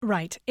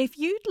Right, if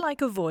you'd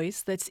like a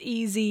voice that's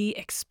easy,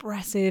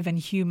 expressive and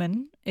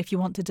human, if you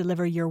want to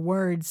deliver your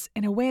words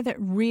in a way that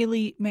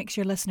really makes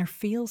your listener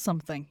feel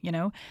something,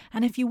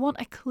 and if you want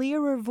a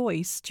clearer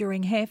voice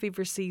during hay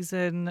fever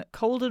season,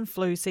 cold and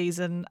flu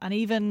season, and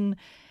even,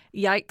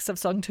 yikes, I've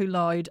sung too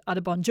loud at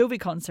a Bon Jovi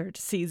concert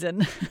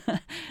season,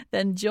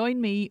 then join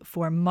me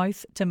for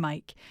Mouth to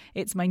Mic.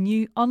 It's my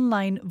new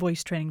online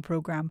voice training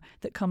programme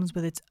that comes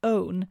with its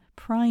own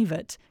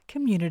private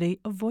community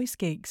of voice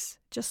geeks,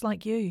 just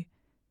like you.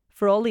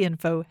 For all the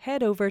info,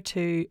 head over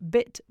to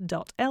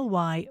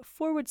bit.ly/mouth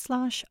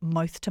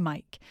to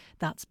mic.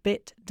 That's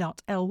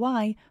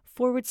bit.ly/mouth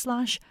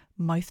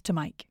to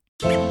mic.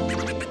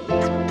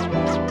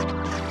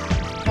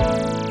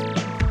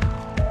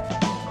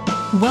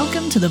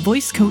 Welcome to the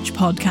Voice Coach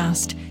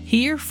Podcast,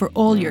 here for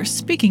all your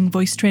speaking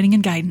voice training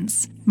and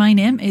guidance. My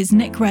name is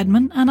Nick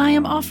Redman, and I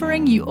am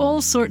offering you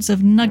all sorts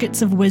of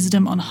nuggets of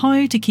wisdom on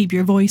how to keep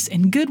your voice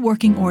in good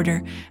working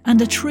order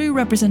and a true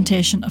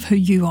representation of who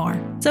you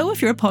are. So if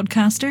you're a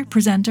podcaster,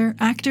 presenter,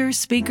 actor,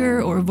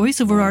 speaker, or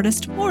voiceover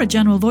artist, or a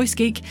general voice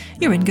geek,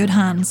 you're in good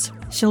hands.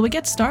 Shall we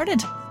get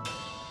started?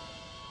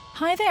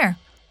 Hi there.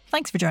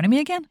 Thanks for joining me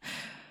again.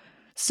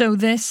 So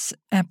this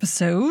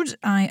episode,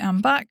 I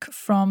am back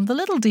from the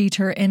little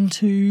detour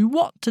into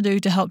what to do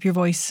to help your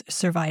voice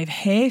survive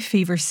hay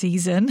fever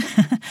season.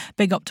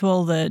 Big up to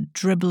all the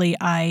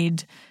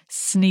dribbly-eyed,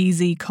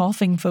 sneezy,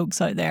 coughing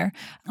folks out there.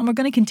 And we're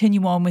going to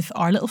continue on with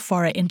our little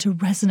foray into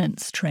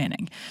resonance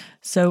training.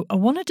 So I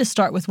wanted to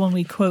start with one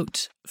wee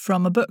quote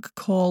from a book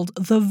called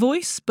The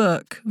Voice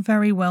Book,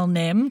 very well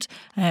named,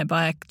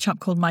 by a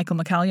chap called Michael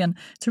McCallion.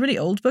 It's a really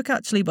old book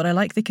actually, but I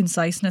like the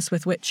conciseness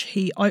with which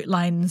he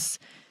outlines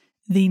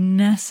the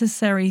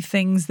necessary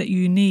things that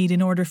you need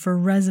in order for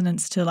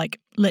resonance to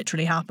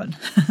literally happen.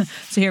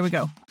 So here we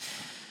go.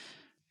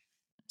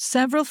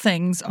 Several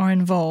things are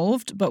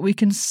involved, but we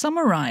can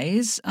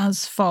summarise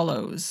as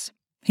follows.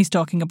 He's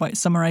talking about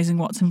summarising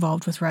what's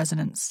involved with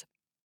resonance.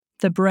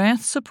 The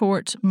breath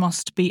support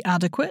must be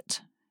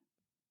adequate.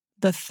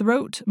 The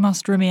throat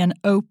must remain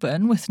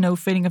open with no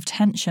feeling of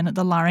tension at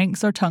the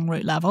larynx or tongue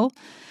root level.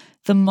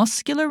 The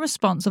muscular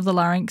response of the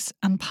larynx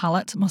and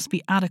palate must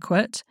be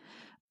adequate.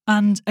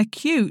 And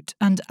acute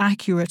and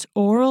accurate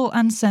oral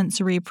and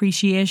sensory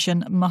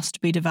appreciation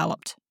must be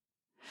developed.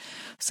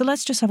 So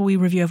let's just have a wee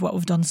review of what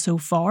we've done so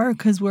far,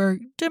 because we're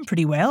doing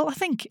pretty well, I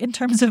think, in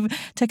terms of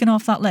ticking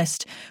off that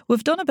list.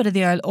 We've done a bit of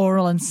the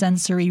oral and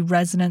sensory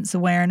resonance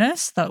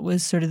awareness. That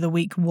was sort of the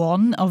week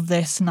one of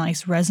this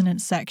nice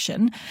resonance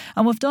section.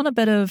 And we've done a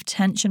bit of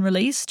tension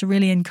release to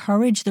really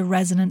encourage the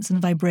resonance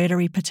and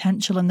vibratory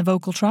potential in the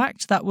vocal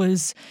tract. That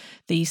was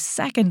the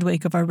second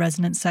week of our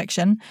resonance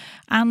section.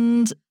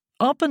 And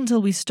up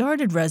until we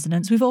started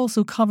resonance, we've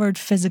also covered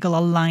physical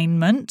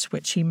alignment,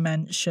 which he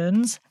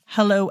mentions.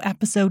 Hello,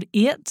 episode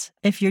 8,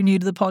 if you're new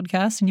to the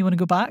podcast and you want to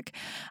go back.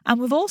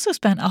 And we've also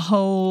spent a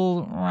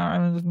whole,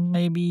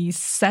 maybe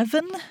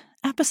 7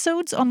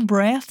 episodes on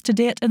breath to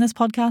date in this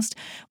podcast,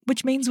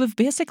 which means we've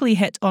basically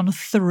hit on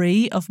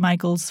 3 of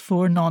Michael's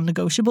 4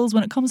 non-negotiables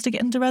when it comes to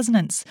getting to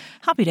resonance.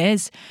 Happy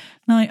days.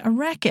 Now, I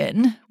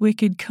reckon we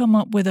could come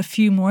up with a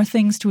few more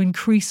things to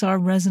increase our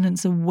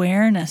resonance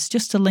awareness,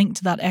 just to link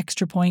to that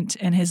extra point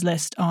in his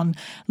list on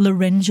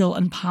laryngeal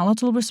and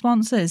palatal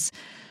responses.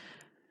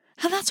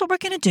 And that's what we're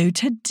going to do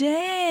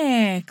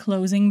today.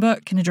 Closing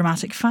book in a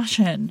dramatic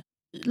fashion.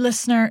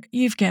 Listener,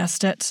 you've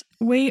guessed it.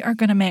 We are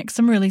going to make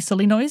some really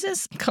silly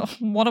noises.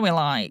 What do we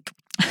like?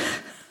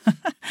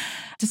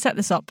 To set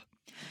this up,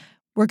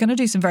 we're going to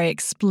do some very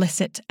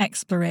explicit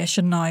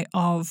exploration now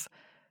of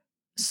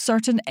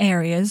certain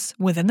areas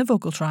within the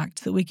vocal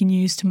tract that we can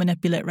use to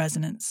manipulate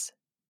resonance.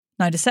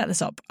 Now, to set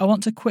this up, I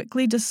want to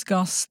quickly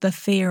discuss the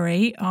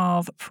theory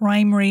of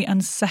primary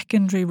and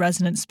secondary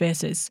resonance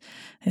spaces.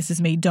 This is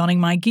me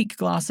donning my geek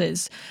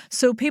glasses.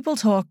 So people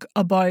talk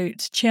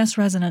about chest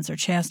resonance or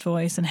chest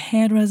voice and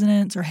head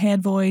resonance or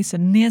head voice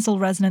and nasal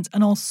resonance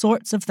and all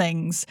sorts of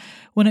things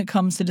when it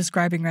comes to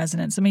describing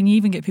resonance. I mean, you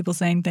even get people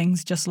saying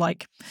things just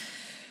like,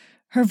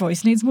 her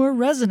voice needs more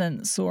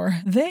resonance,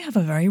 or they have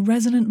a very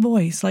resonant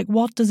voice. Like,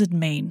 what does it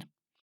mean?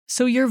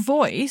 So your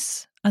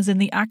voice, as in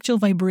the actual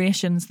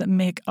vibrations that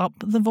make up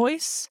the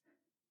voice,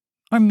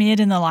 are made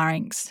in the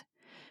larynx,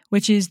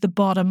 which is the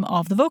bottom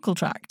of the vocal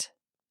tract.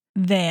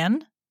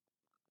 Then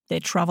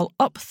they travel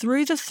up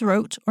through the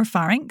throat or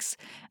pharynx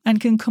and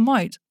can come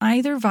out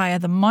either via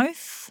the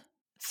mouth,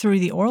 through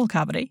the oral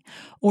cavity,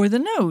 or the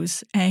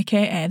nose,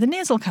 aka the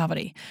nasal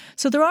cavity.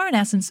 So there are in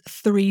essence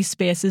 3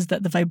 spaces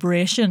that the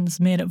vibrations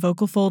made at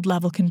vocal fold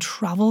level can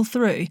travel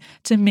through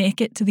to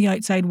make it to the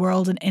outside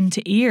world and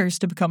into ears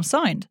to become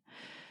sound.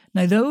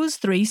 Now those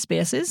 3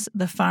 spaces,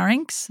 the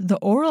pharynx, the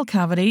oral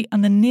cavity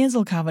and the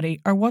nasal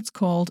cavity, are what's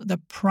called the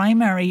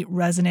primary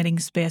resonating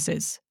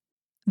spaces.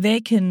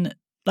 They can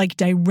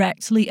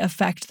directly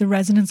affect the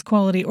resonance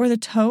quality or the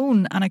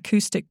tone and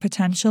acoustic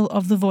potential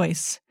of the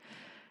voice.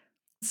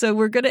 So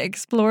we're going to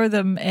explore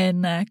them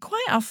in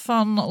quite a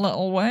fun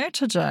little way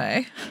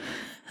today.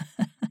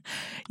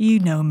 You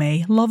know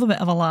me, love a bit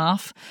of a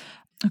laugh.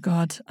 Oh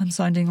God, I'm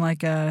sounding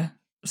like a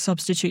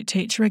substitute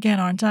teacher again,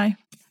 aren't I?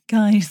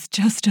 Guys,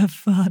 just have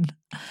fun.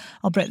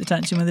 I'll break the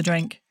tension with a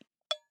drink.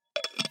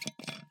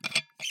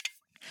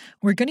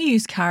 We're going to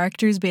use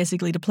characters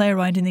basically to play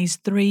around in these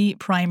 3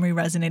 primary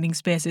resonating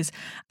spaces.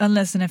 And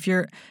listen, if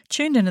you're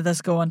tuned into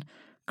this going,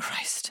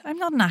 Christ, I'm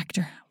not an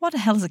actor. What the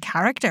hell is a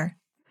character?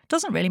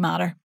 Doesn't really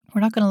matter.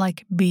 We're not going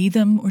to be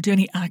them or do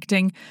any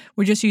acting.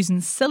 We're just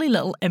using silly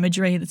little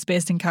imagery that's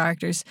based in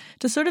characters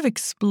to sort of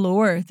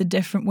explore the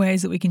different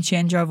ways that we can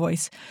change our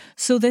voice.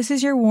 So this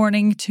is your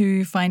warning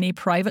to find a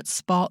private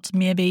spot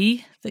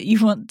maybe that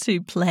you want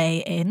to play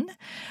in,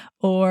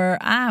 or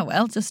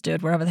just do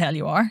it wherever the hell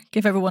you are.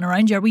 Give everyone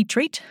around you a wee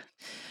treat.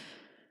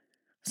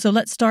 So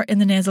let's start in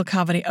the nasal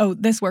cavity. Oh,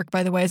 this work,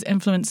 by the way, is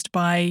influenced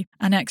by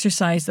an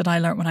exercise that I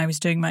learnt when I was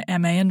doing my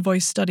MA in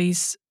voice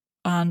studies.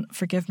 And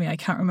forgive me, I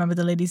can't remember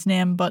the lady's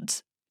name,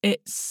 but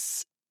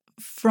it's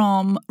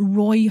from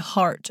Roy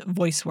Hart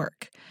voice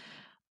work.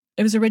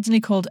 It was originally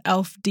called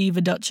Elf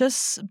Diva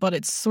Duchess, but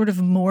it's sort of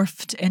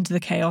morphed into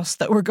the chaos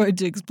that we're going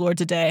to explore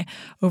today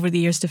over the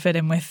years to fit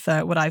in with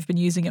what I've been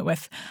using it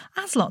with,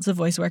 as lots of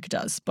voice work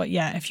does. But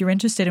yeah, if you're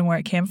interested in where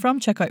it came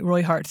from, check out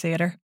Roy Hart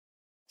Theatre.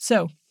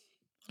 So,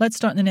 let's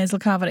start in the nasal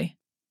cavity.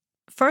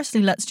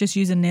 Firstly, let's just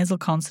use a nasal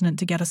consonant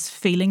to get us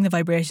feeling the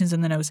vibrations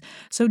in the nose.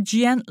 So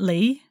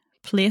gently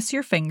place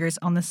your fingers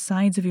on the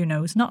sides of your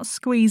nose, not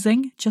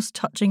squeezing, just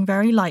touching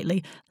very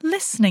lightly.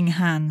 Listening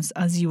hands,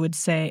 as you would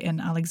say in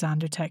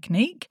Alexander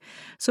Technique.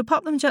 So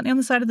pop them gently on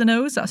the side of the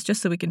nose. That's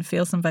just so we can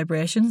feel some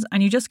vibrations.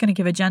 And you're just going to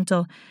give a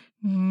gentle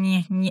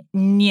nyeh, nyeh,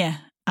 nyeh.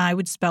 I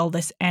would spell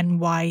this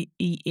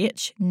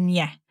N-Y-E-H,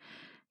 nyeh,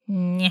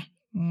 nyeh.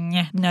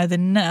 Now the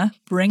n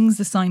brings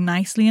the sound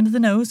nicely into the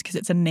nose because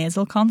it's a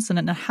nasal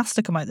consonant and it has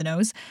to come out the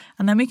nose.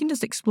 And then we can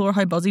just explore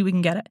how buzzy we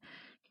can get it.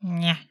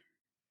 Nyeh.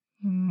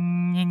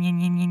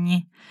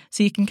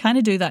 So you can kind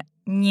of do that.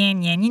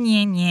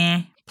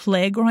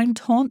 Playground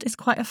taunt is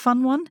quite a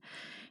fun one.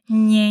 Oh,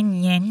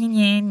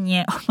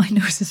 my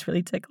nose is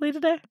really tickly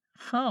today.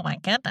 Oh my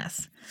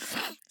goodness.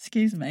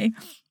 Excuse me.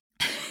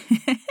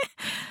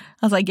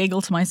 As I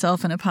giggle to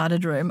myself in a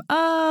padded room.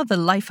 The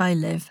life I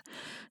live.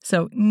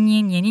 So,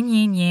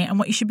 and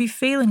what you should be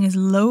feeling is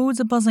loads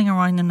of buzzing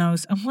around the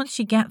nose. And once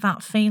you get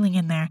that feeling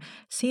in there,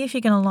 see if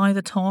you can allow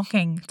the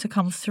talking to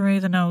come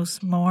through the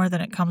nose more than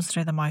it comes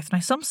through the mouth.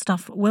 Now, some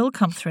stuff will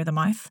come through the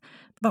mouth,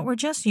 but we're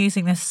just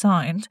using this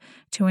sound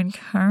to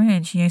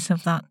encourage use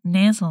of that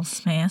nasal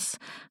space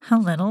a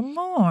little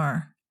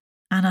more.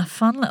 And a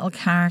fun little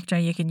character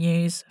you can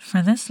use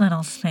for this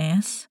little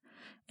space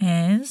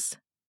is...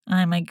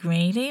 I'm a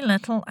greedy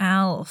little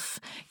elf.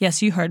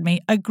 Yes, you heard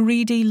me. A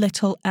greedy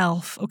little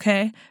elf,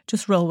 okay?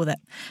 Just roll with it.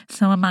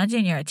 So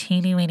imagine you're a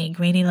teeny weeny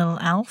greedy little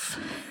elf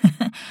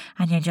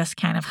and you're just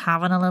kind of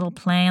having a little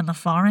play in the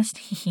forest.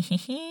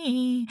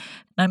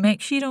 Now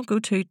make sure you don't go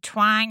too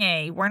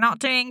twangy. We're not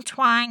doing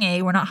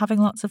twangy. We're not having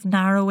lots of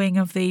narrowing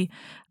of the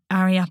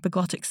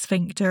aryepiglottic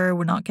sphincter.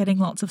 We're not getting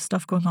lots of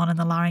stuff going on in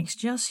the larynx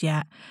just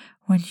yet.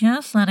 We're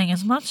just letting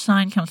as much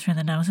sound come through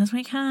the nose as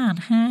we can.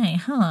 Hey,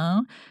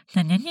 hello.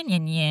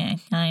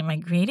 I'm a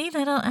greedy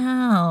little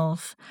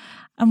elf.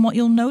 And what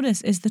you'll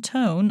notice is the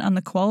tone and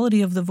the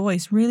quality of the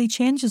voice really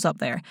changes up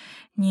there.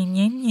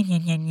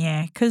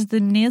 Because the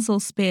nasal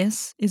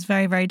space is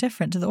very, very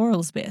different to the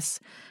oral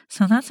space.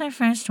 So that's our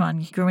first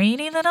one.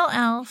 Greedy little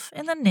elf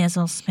in the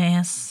nasal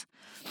space.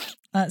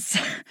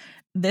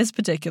 This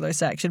particular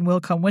section will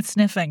come with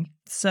sniffing.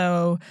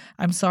 So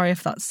I'm sorry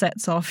if that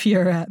sets off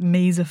your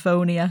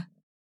misophonia.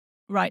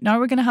 Right, now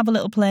we're going to have a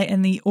little play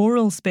in the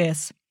oral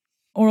space.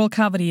 Oral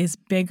cavity is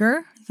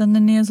bigger than the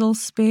nasal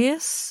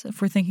space,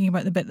 if we're thinking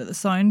about the bit that the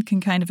sound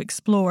can kind of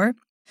explore.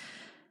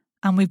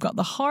 And we've got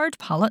the hard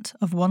palate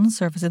of one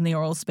surface in the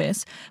oral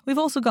space. We've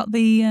also got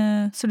the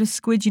sort of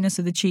squidginess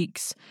of the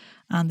cheeks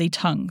and the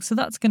tongue. So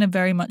that's going to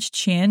very much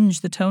change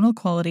the tonal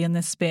quality in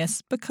this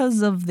space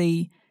because of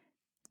the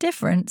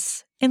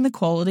difference in the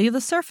quality of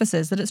the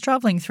surfaces that it's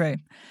travelling through.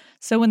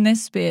 So in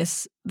this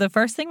space, the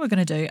first thing we're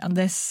going to do, and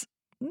this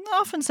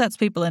often sets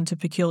people into a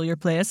peculiar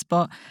place,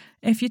 but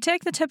if you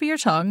take the tip of your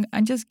tongue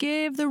and just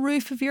give the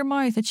roof of your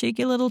mouth a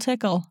cheeky little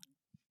tickle,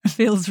 it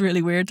feels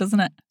really weird, doesn't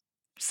it?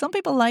 Some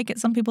people like it,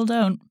 some people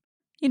don't.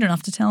 You don't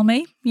have to tell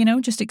me,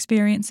 just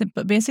experience it.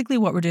 But basically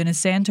what we're doing is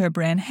saying to our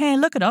brain, hey,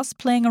 look at us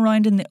playing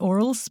around in the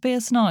oral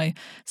space now.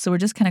 So we're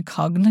just kind of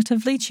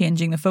cognitively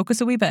changing the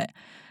focus a wee bit.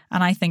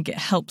 And I think it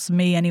helps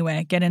me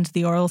anyway get into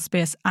the oral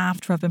space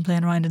after I've been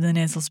playing around in the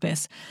nasal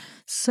space.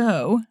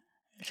 So,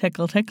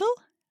 tickle, tickle.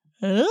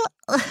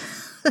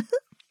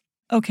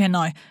 Okay,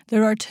 now,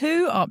 there are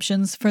 2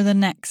 options for the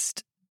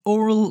next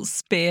oral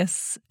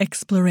space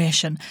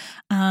exploration,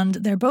 and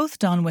they're both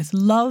done with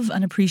love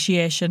and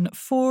appreciation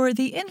for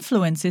the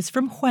influences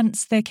from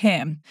whence they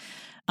came.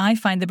 I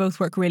find they both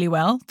work really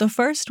well. The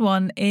first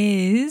one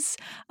is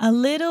a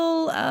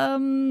little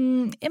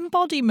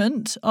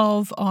embodiment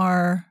of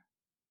our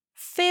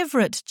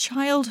favourite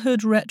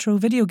childhood retro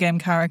video game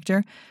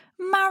character,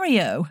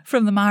 Mario,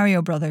 from the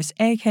Mario Brothers,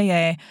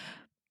 aka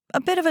a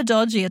bit of a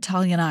dodgy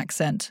Italian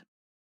accent.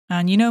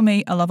 And you know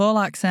me, I love all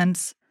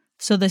accents,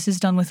 So this is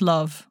done with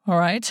love, all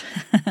right?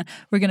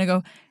 We're going to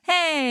go,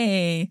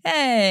 hey,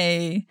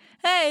 hey,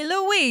 hey,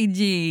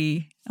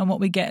 Luigi. And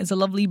what we get is a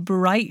lovely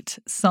bright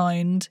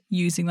sound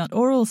using that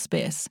oral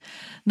space.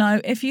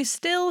 Now, if you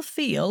still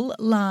feel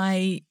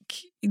like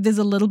there's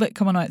a little bit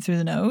coming out through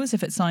the nose,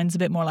 if it sounds a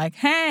bit more like,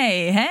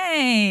 hey,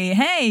 hey,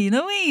 hey,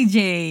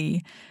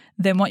 Luigi,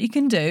 then what you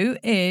can do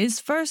is,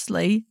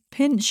 firstly,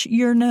 pinch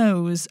your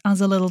nose as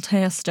a little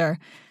tester.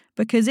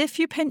 Because if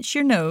you pinch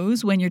your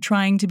nose when you're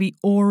trying to be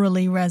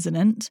orally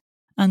resonant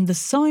and the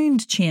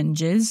sound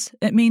changes,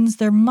 it means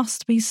there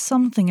must be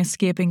something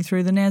escaping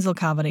through the nasal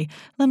cavity.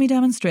 Let me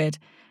demonstrate.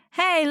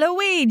 Hey,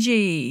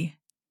 Luigi.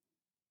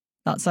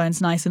 That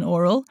sounds nice and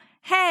oral.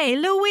 Hey,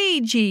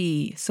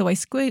 Luigi. So I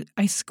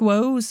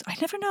squoze. I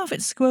never know if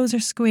it's squoze or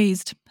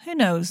squeezed. Who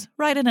knows?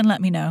 Write it and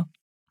let me know.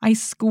 I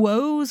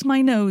squoze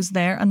my nose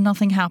there and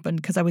nothing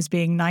happened because I was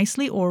being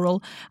nicely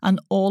oral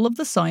and all of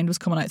the sound was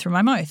coming out through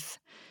my mouth.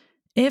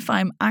 If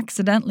I'm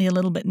accidentally a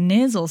little bit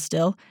nasal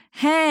still,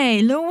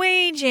 hey,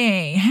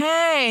 Luigi,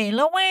 hey,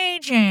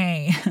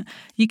 Luigi.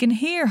 You can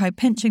hear how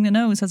pinching the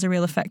nose has a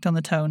real effect on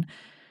the tone.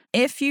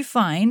 If you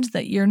find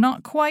that you're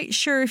not quite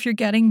sure if you're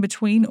getting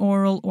between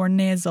oral or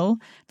nasal,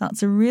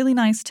 that's a really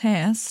nice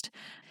test.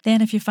 Then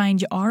if you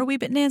find you are a wee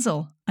bit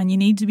nasal and you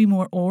need to be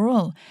more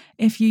oral,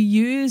 if you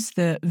use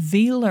the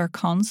velar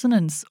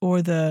consonants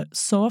or the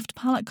soft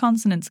palate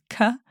consonants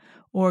k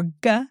or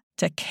g,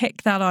 to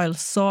kick that oil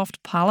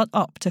soft palate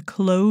up to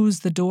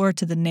close the door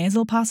to the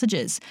nasal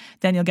passages,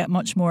 then you'll get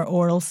much more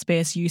oral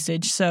space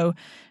usage. So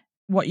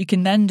what you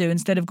can then do,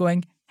 instead of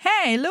going,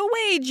 hey,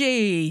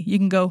 Luigi, you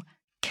can go,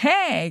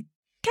 K,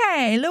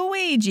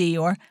 Luigi,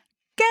 or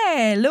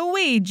K,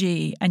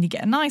 Luigi, and you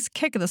get a nice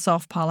kick of the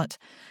soft palate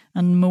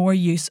and more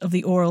use of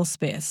the oral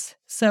space.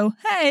 So,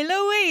 hey,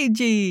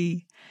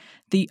 Luigi.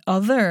 The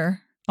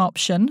other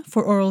option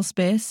for oral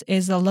space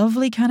is a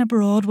lovely kind of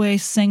Broadway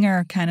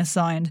singer kind of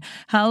sound.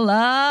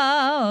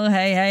 Hello,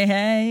 hey, hey,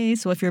 hey.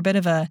 So if you're a bit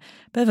of an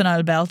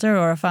old belter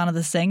or a fan of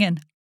the singing,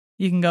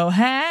 you can go,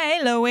 hey,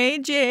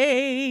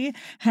 Luigi,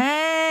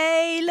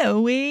 hey,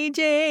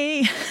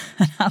 Luigi,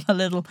 and have a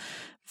little,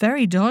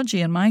 very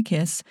dodgy in my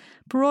case,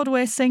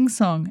 Broadway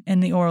sing-song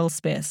in the oral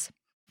space.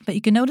 But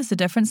you can notice the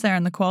difference there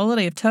in the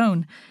quality of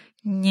tone.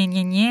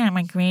 Yeah, I'm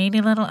a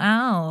greedy little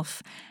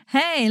elf.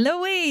 Hey,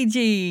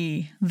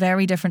 Luigi!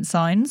 Very different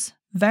sounds,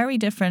 very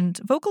different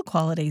vocal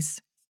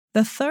qualities.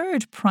 The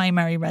third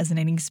primary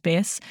resonating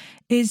space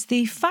is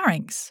the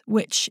pharynx,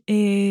 which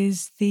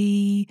is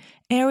the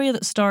area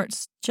that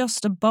starts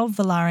just above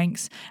the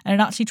larynx and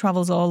it actually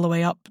travels all the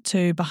way up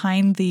to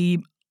behind the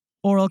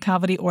oral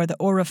cavity or the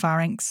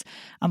oropharynx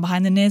and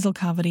behind the nasal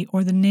cavity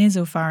or the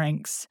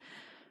nasopharynx.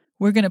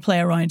 We're going to play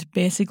around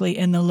basically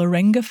in the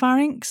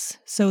laryngopharynx,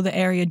 so the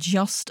area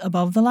just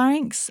above the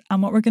larynx.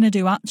 And what we're going to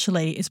do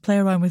actually is play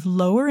around with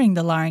lowering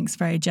the larynx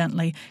very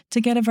gently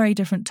to get a very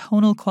different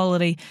tonal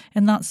quality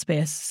in that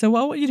space. So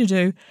what I want you to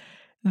do,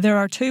 there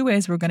are two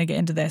ways we're going to get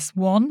into this.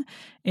 One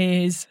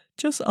is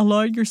just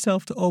allowing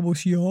yourself to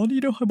almost yawn.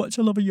 You know how much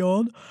I love a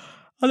yawn.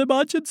 And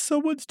imagine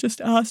someone's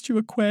just asked you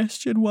a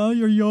question while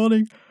you're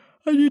yawning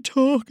and you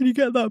talk and you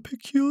get that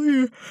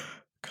peculiar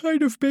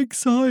kind of big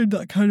sound,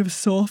 that kind of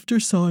softer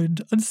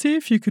sound, and see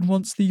if you can,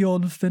 once the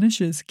yawn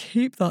finishes,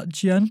 keep that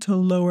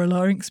gentle lower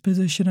larynx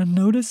position and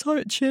notice how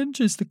it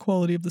changes the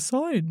quality of the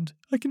sound.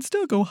 I can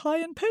still go high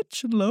in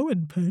pitch and low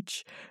in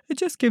pitch. It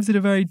just gives it a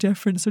very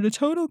different sort of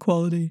tonal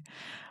quality.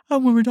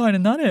 And when we're down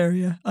in that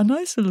area, a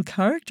nice little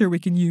character we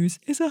can use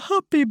is a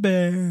happy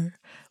bear,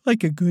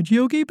 like a good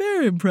Yogi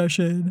Bear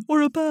impression or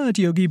a bad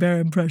Yogi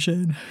Bear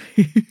impression.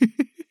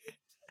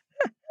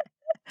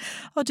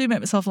 I do make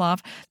myself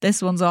laugh.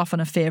 This one's often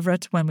a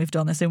favourite when we've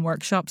done this in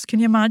workshops. Can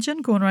you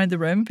imagine going around the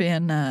room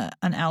being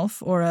an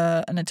elf or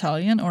an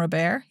Italian or a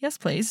bear? Yes,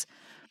 please.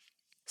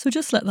 So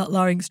just let that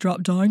larynx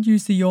drop down,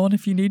 use the yawn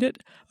if you need it,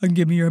 and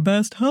give me your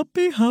best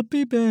happy,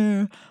 happy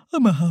bear.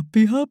 I'm a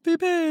happy, happy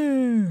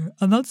bear.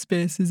 And that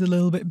space is a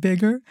little bit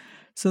bigger,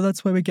 so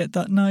that's why we get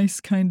that nice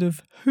kind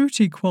of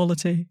hooty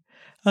quality.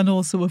 And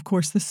also, of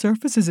course, the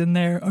surfaces in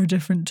there are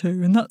different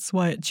too, and that's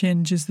why it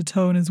changes the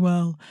tone as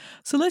well.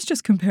 So let's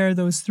just compare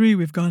those three.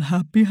 We've got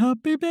happy,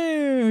 happy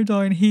bear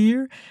down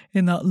here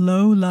in that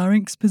low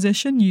larynx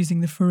position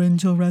using the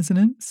pharyngeal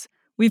resonance.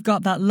 We've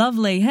got that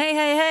lovely, hey,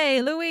 hey,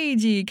 hey,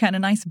 Luigi, kind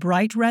of nice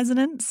bright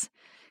resonance.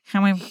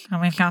 And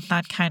we've got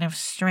that kind of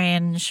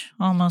strange,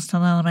 almost a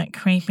little bit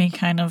creepy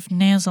kind of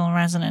nasal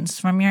resonance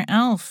from your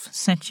elf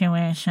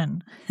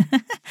situation.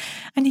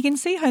 And you can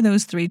see how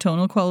those three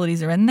tonal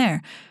qualities are in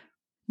there.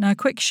 Now, a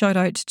quick shout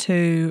out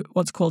to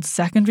what's called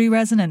secondary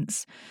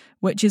resonance,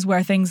 which is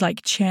where things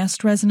like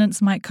chest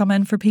resonance might come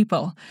in for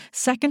people.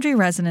 Secondary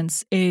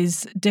resonance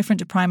is different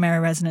to primary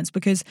resonance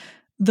because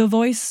the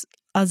voice,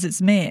 as it's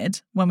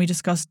made, when we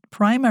discussed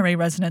primary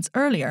resonance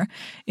earlier,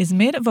 is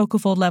made at vocal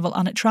fold level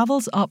and it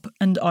travels up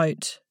and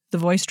out. The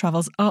voice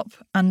travels up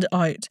and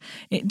out.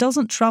 It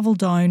doesn't travel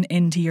down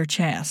into your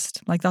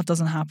chest. Like, that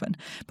doesn't happen.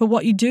 But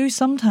what you do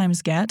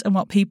sometimes get, and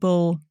what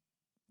people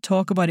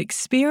talk about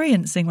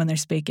experiencing when they're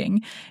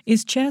speaking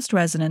is chest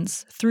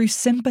resonance through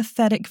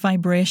sympathetic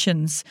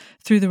vibrations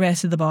through the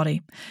rest of the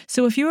body.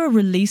 So if you are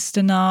released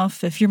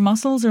enough, if your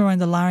muscles around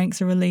the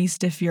larynx are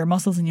released, if your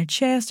muscles in your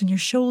chest and your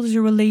shoulders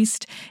are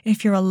released,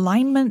 if your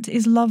alignment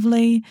is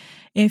lovely,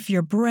 if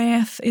your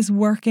breath is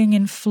working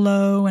in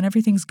flow and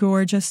everything's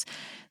gorgeous,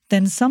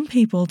 then some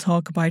people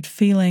talk about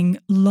feeling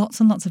lots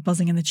and lots of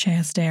buzzing in the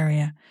chest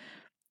area.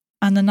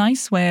 And the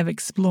nice way of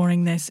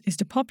exploring this is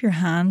to pop your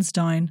hands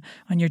down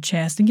on your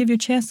chest and give your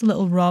chest a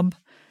little rub.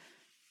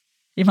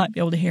 You might be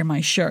able to hear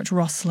my shirt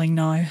rustling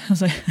now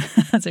as I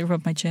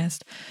rub my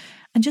chest.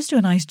 And just do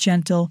a nice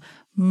gentle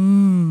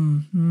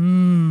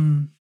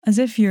as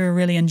if you're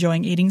really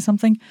enjoying eating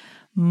something.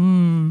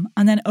 And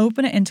then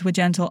open it into a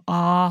gentle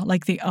ah,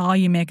 like the ah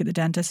you make at the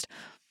dentist.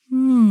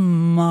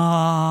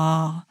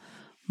 Ah.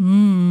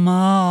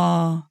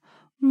 Ah.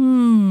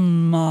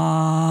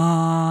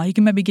 You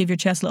can maybe give your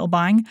chest a little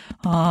bang.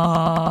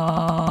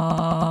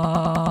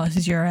 This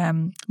is your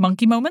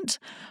monkey moment.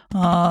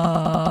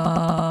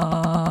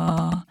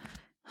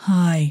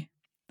 Hi.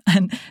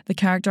 And the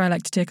character I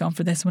like to take on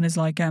for this one is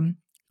like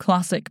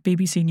classic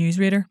BBC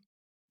newsreader.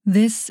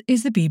 This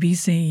is the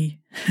BBC.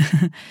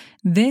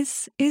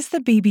 This is the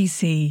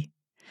BBC.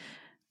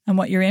 And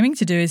what you're aiming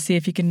to do is see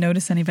if you can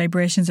notice any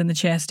vibrations in the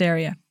chest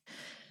area.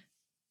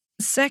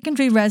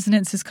 Secondary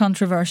resonance is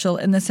controversial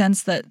in the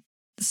sense that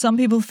some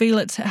people feel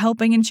it's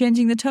helping in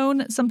changing the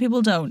tone, some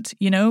people don't,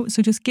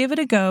 so just give it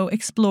a go,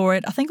 explore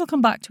it. I think I'll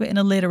come back to it in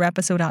a later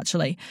episode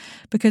actually,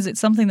 because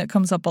it's something that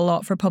comes up a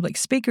lot for public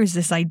speakers,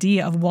 this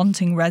idea of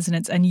wanting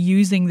resonance and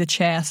using the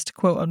chest,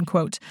 quote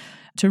unquote,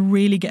 to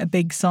really get a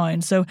big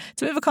sound. So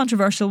it's a bit of a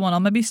controversial one. I'll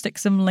maybe stick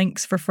some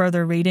links for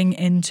further reading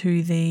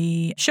into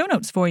the show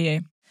notes for you.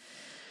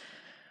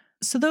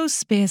 So those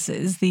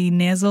spaces, the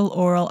nasal,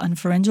 oral and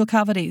pharyngeal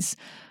cavities,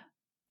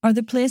 are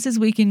the places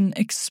we can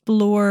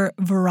explore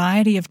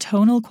variety of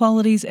tonal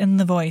qualities in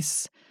the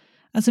voice.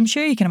 As I'm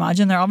sure you can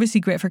imagine, they're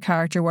obviously great for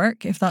character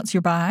work, if that's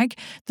your bag.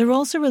 They're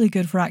also really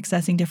good for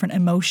accessing different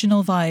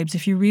emotional vibes,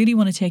 if you really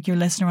want to take your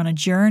listener on a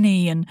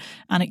journey and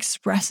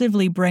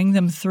expressively bring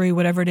them through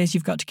whatever it is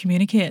you've got to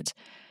communicate.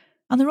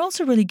 And they're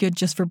also really good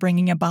just for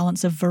bringing a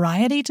balance of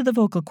variety to the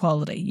vocal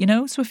quality,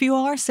 So if you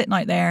are sitting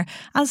out there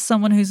as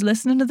someone who's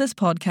listening to this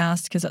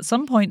podcast, because at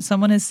some point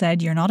someone has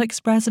said you're not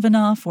expressive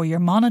enough, or you're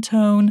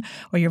monotone,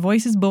 or your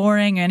voice is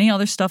boring, or any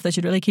other stuff they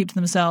should really keep to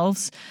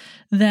themselves,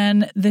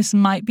 then this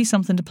might be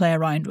something to play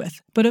around with.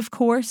 But of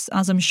course,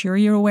 as I'm sure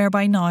you're aware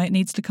by now, it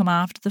needs to come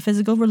after the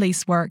physical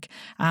release work,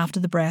 after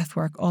the breath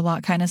work, all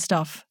that kind of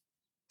stuff.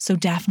 So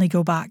definitely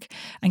go back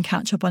and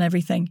catch up on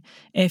everything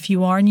if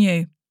you are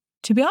new.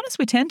 To be honest,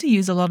 we tend to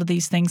use a lot of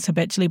these things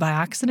habitually by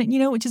accident,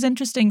 which is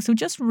interesting. So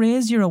just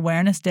raise your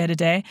awareness day to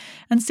day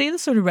and see the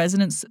sort of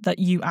resonance that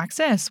you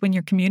access when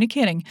you're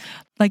communicating.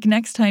 Like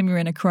next time you're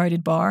in a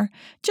crowded bar,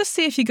 just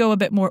see if you go a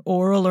bit more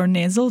oral or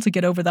nasal to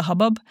get over the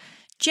hubbub.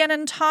 Gin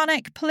and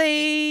tonic,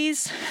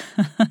 please.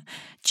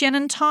 Gin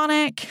and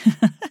tonic.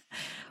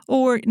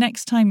 Or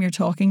next time you're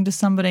talking to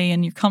somebody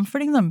and you're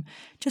comforting them,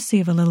 just see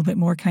if a little bit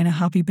more kind of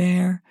happy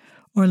bear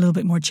or a little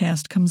bit more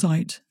chest comes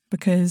out.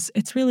 Because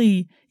it's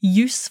really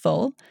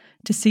useful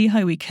to see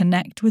how we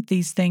connect with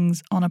these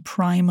things on a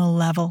primal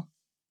level.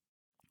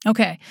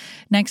 Okay,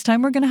 next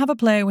time we're going to have a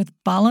play with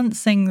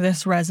balancing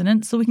this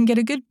resonance so we can get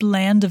a good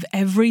blend of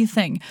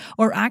everything,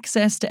 or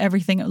access to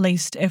everything at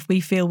least if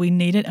we feel we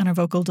need it in our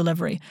vocal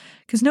delivery.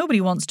 Because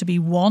nobody wants to be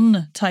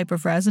one type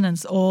of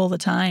resonance all the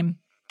time.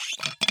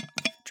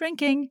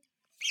 Drinking.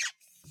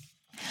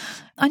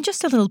 And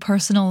just a little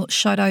personal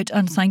shout out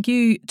and thank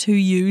you to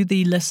you,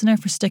 the listener,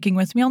 for sticking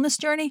with me on this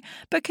journey,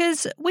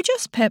 because we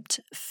just pipped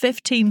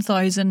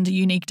 15,000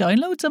 unique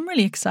downloads. I'm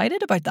really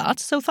excited about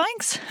that. So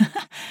thanks.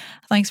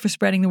 Thanks for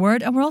spreading the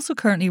word. And we're also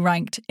currently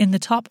ranked in the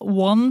top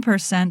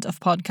 1% of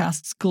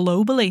podcasts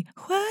globally.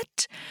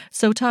 What?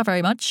 So ta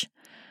very much.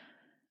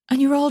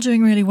 And you're all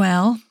doing really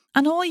well.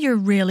 And all you're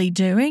really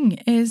doing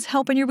is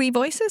helping your wee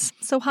voices.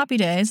 So happy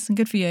days and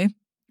good for you.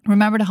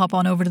 Remember to hop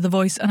on over to the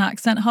Voice and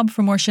Accent Hub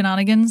for more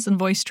shenanigans and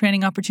voice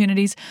training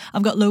opportunities.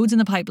 I've got loads in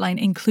the pipeline,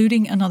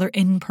 including another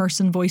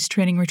in-person voice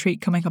training retreat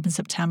coming up in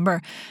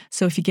September.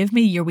 So if you give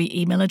me your wee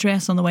email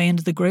address on the way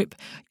into the group,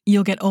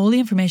 you'll get all the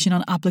information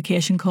on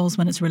application calls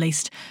when it's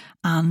released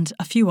and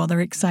a few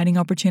other exciting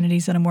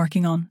opportunities that I'm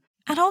working on.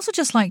 I'd also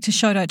just like to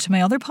shout out to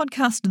my other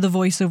podcast, the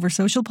Voice Over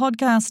Social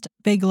podcast.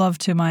 Big love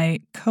to my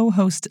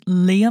co-host,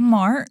 Leah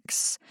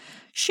Marks.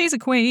 She's a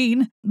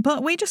queen.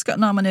 But we just got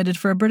nominated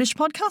for a British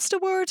Podcast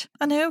Award.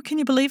 I know, can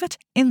you believe it?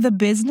 In the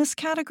business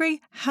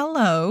category.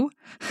 Hello.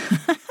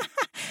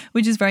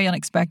 Which is very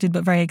unexpected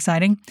but very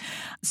exciting.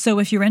 So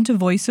if you're into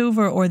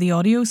voiceover or the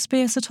audio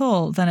space at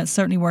all, then it's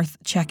certainly worth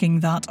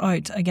checking that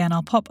out. Again,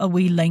 I'll pop a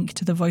wee link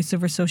to the Voice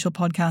Over Social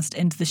podcast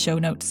into the show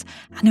notes.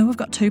 I know I've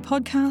got 2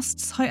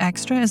 podcasts. How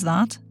extra is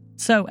that?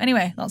 So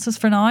anyway, that's us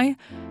for now.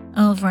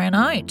 Over and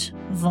out,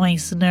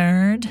 voice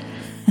nerd.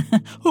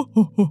 Ho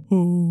ho ho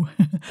ho,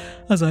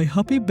 as I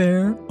happy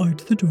bear out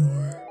the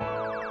door.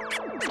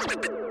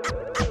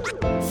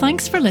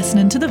 Thanks for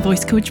listening to the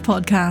Voice Coach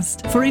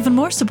podcast. For even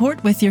more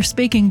support with your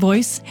speaking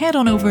voice, head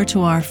on over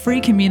to our free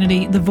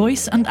community, the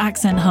Voice and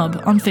Accent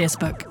Hub on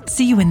Facebook.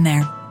 See you in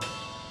there.